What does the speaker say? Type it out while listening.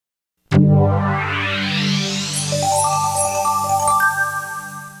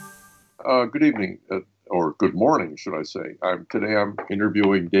Good evening, or good morning, should I say. Today I'm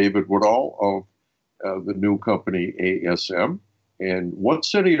interviewing David Woodall of the new company ASM. And what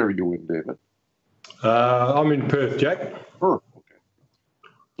city are you in, David? I'm in Perth, Jack. Perth, okay.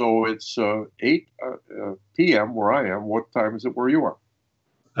 So it's 8 p.m. where I am. What time is it where you are?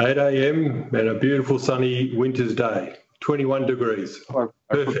 8 a.m. and a beautiful sunny winter's day, 21 degrees.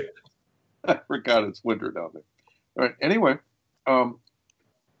 Perfect. I forgot it's winter down there. All right. Anyway, I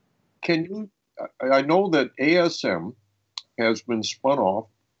know that ASM has been spun off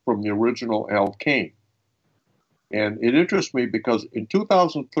from the original Alkane. And it interests me because in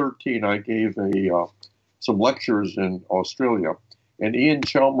 2013, I gave some lectures in Australia, and Ian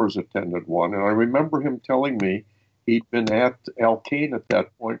Chalmers attended one. And I remember him telling me he'd been at Alkane at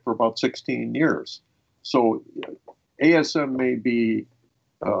that point for about 16 years. So ASM may be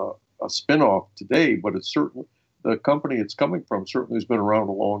a spin-off today, but it's certainly the company it's coming from certainly has been around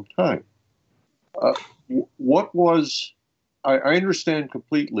a long time. I understand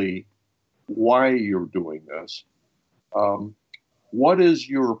completely why you're doing this. What is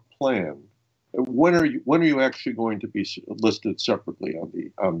your plan? When are you actually going to be listed separately on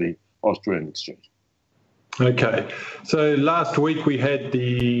the Australian exchange? Okay, so last week we had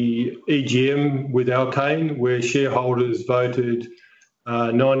the EGM with Alkane, where shareholders voted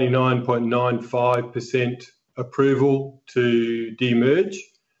 99.95% approval to demerge.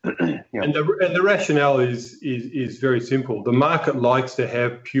 Yeah. And the rationale is very simple. The market likes to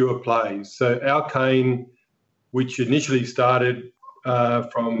have pure plays. So Alkane, which initially started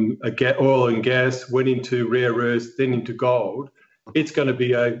from oil and gas, went into rare earths, then into gold. It's going to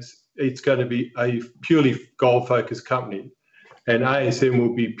be a purely gold-focused company, and ASM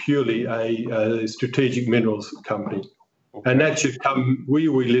will be purely a strategic minerals company. Okay. And that should come. We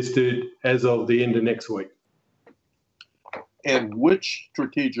will be listed as of the end of next week. And which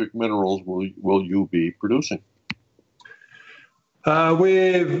strategic minerals will you be producing?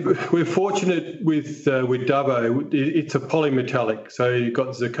 We're fortunate with Dubbo. It's a polymetallic. So you've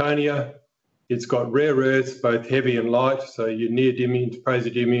got zirconia, it's got rare earths, both heavy and light. So your neodymiums,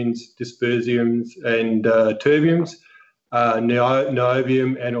 praseodymiums, dysprosiums, and terbiums,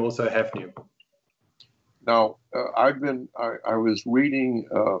 neodymium, and also hafnium. Now, I was reading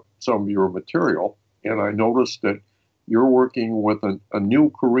some of your material, and I noticed that you're working with a new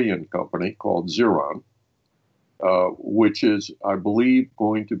Korean company called Ziron, which is, I believe,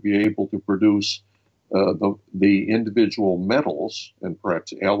 going to be able to produce the individual metals and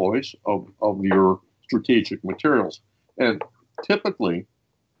perhaps alloys of your strategic materials. And typically,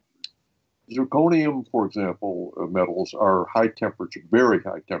 zirconium, for example, metals are high temperature, very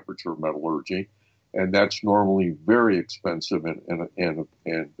high temperature metallurgy, and that's normally very expensive and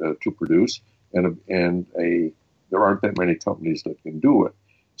to produce, and there aren't that many companies that can do it.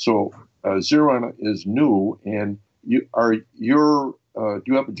 So Ziron is new, and do you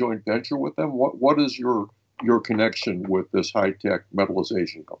have a joint venture with them? What is your connection with this high-tech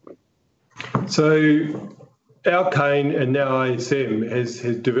metallization company? So Alkane and now ASM has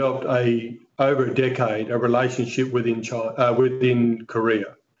developed over a decade a relationship within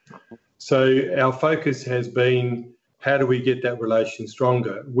Korea. So our focus has been, how do we get that relation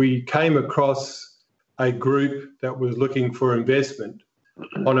stronger? We came across a group that was looking for investment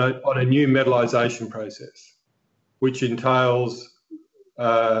on a new metallization process, which entails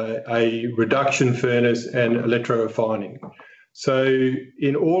a reduction furnace and electrorefining. So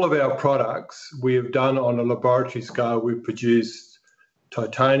in all of our products, we have done on a laboratory scale, we've produced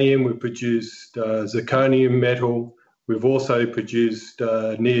titanium, we've produced zirconium metal, we've also produced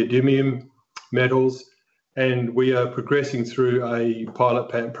neodymium metals, and we are progressing through a pilot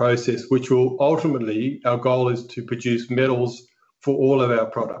plant process, which will ultimately, our goal is to produce metals for all of our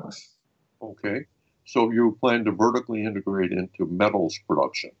products. Okay. So you plan to vertically integrate into metals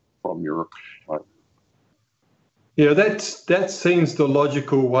production from your plant? Yeah, that seems the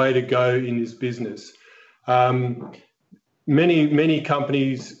logical way to go in this business. Many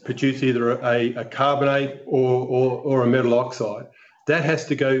companies produce either a carbonate or a metal oxide. That has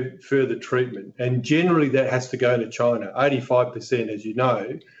to go further treatment, and generally that has to go to China. 85%, as you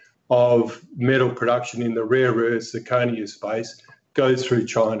know, of metal production in the rare earth zirconia space goes through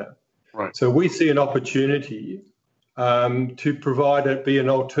China. Right. So we see an opportunity to be an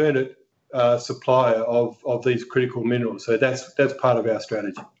alternate supplier of these critical minerals. So that's part of our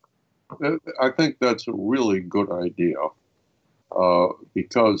strategy. I think that's a really good idea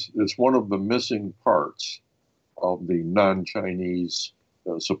because it's one of the missing parts of the non-Chinese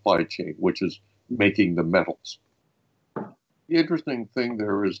supply chain, which is making the metals. The interesting thing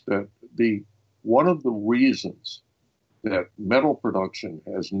there is that one of the reasons that metal production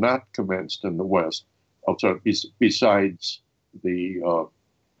has not commenced in the West, besides the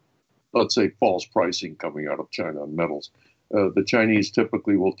let's say false pricing coming out of China on metals, the Chinese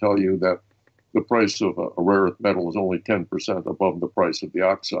typically will tell you that the price of a rare earth metal is only 10% above the price of the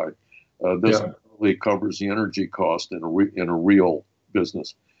oxide. This really covers the energy cost in a real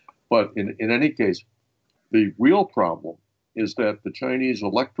business. But in any case, the real problem is that the Chinese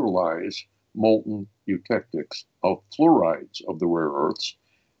electrolyze molten eutectics of fluorides of the rare earths.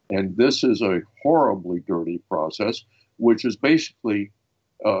 And this is a horribly dirty process, which is basically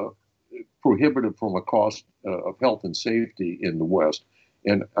prohibited from a cost of health and safety in the West.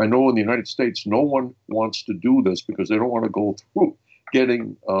 And I know in the United States, no one wants to do this because they don't want to go through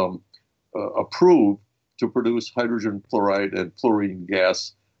getting approved to produce hydrogen fluoride and fluorine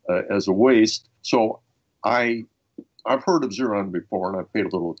gas as a waste. So I've heard of Xeron before, and I've paid a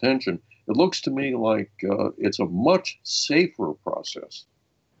little attention. It looks to me like it's a much safer process,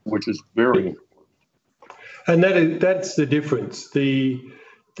 which is very important. And that's the difference. The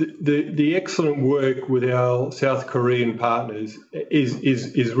excellent work with our South Korean partners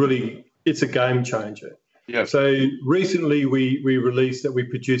is really, it's a game changer. Yes. So recently we released that we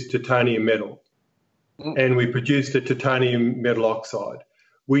produced titanium metal, and we produced a titanium metal oxide.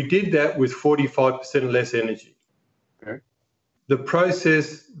 We did that with 45% less energy. Okay. The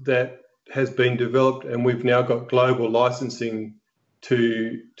process that has been developed, and we've now got global licensing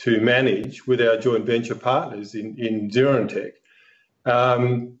to manage with our joint venture partners in ZironTech,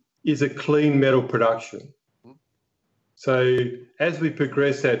 is a clean metal production. So as we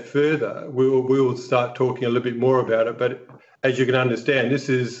progress that further, we will start talking a little bit more about it. But as you can understand, this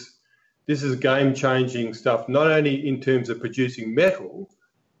is game-changing stuff, not only in terms of producing metal,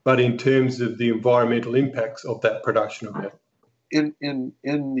 but in terms of the environmental impacts of that production of metal. In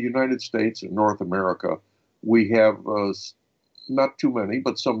the United States and North America, we have not too many,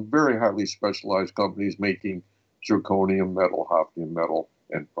 but some very highly specialized companies making zirconium metal, hafnium metal,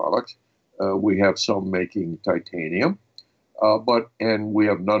 and products. We have some making titanium, and we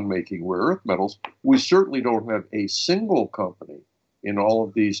have none making rare earth metals. We certainly don't have a single company in all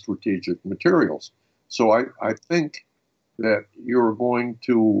of these strategic materials. So I think that you're going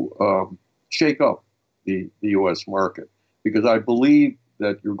to shake up the U.S. market, because I believe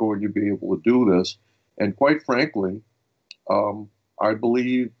that you're going to be able to do this. And quite frankly, I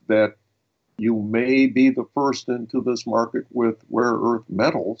believe that you may be the first into this market with rare earth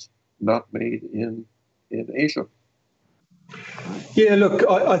metals not made in Asia. Yeah, look,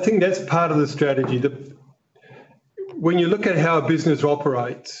 I think that's part of the strategy. When you look at how a business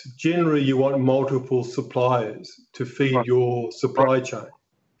operates, generally you want multiple suppliers to feed your supply chain.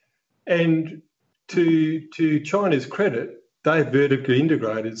 And to China's credit, they're vertically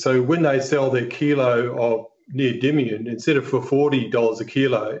integrated. So when they sell their kilo of neodymium, instead of for $40 a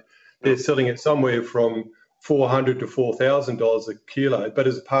kilo, they're selling it somewhere from $400 to $4,000 a kilo, but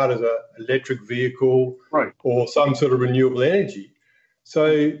as part of an electric vehicle or some sort of renewable energy.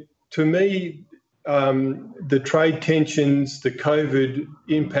 So to me, the trade tensions, the COVID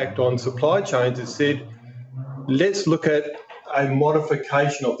impact on supply chains has said, let's look at a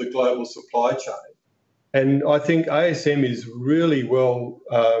modification of the global supply chain. And I think ASM is really well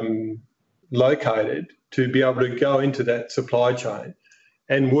located to be able to go into that supply chain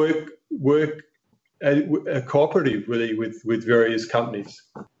and work cooperatively with various companies.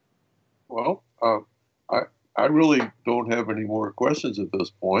 Well, I really don't have any more questions at this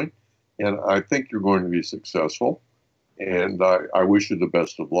point, and I think you're going to be successful, and I wish you the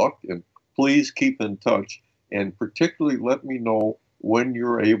best of luck, and please keep in touch, and particularly let me know when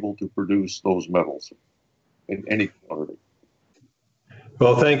you're able to produce those metals in any quantity.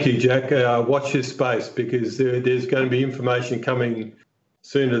 Well, thank you, Jack. Watch this space, because there's going to be information coming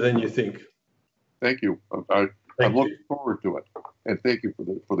sooner than you think. Thank you. I'm looking forward to it, and thank you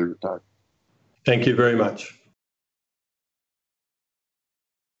for your time. Thank you very much.